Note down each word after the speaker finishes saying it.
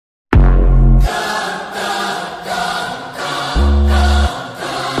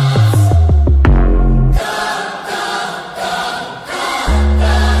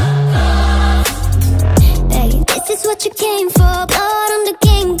what you came for. Blood on the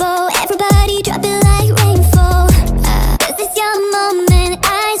game bowl, everybody drop it like rainfall. This is your moment,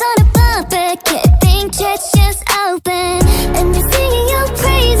 eyes on a puppet, keeping church just open. And you're singing your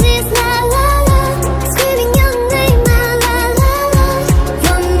praises, la la la, screaming your name, la la la la.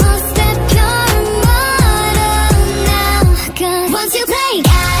 One more step, you're immortal now. 'Cause once you play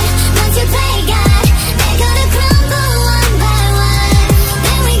God, once you play God, they're gonna crumble one by one.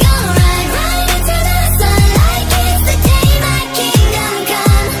 Then we gonna ride into the sun like it's the day my kingdom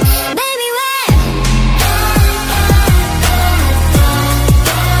come. Baby, we're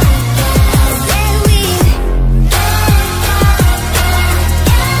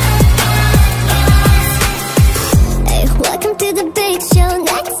Hey, welcome to the big show.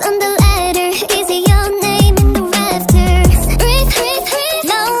 Next on the ladder, is it your name in the rafters? Breathe, breathe, breathe,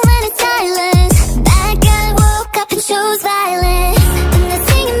 no man is silent. That guy woke up and chose violence.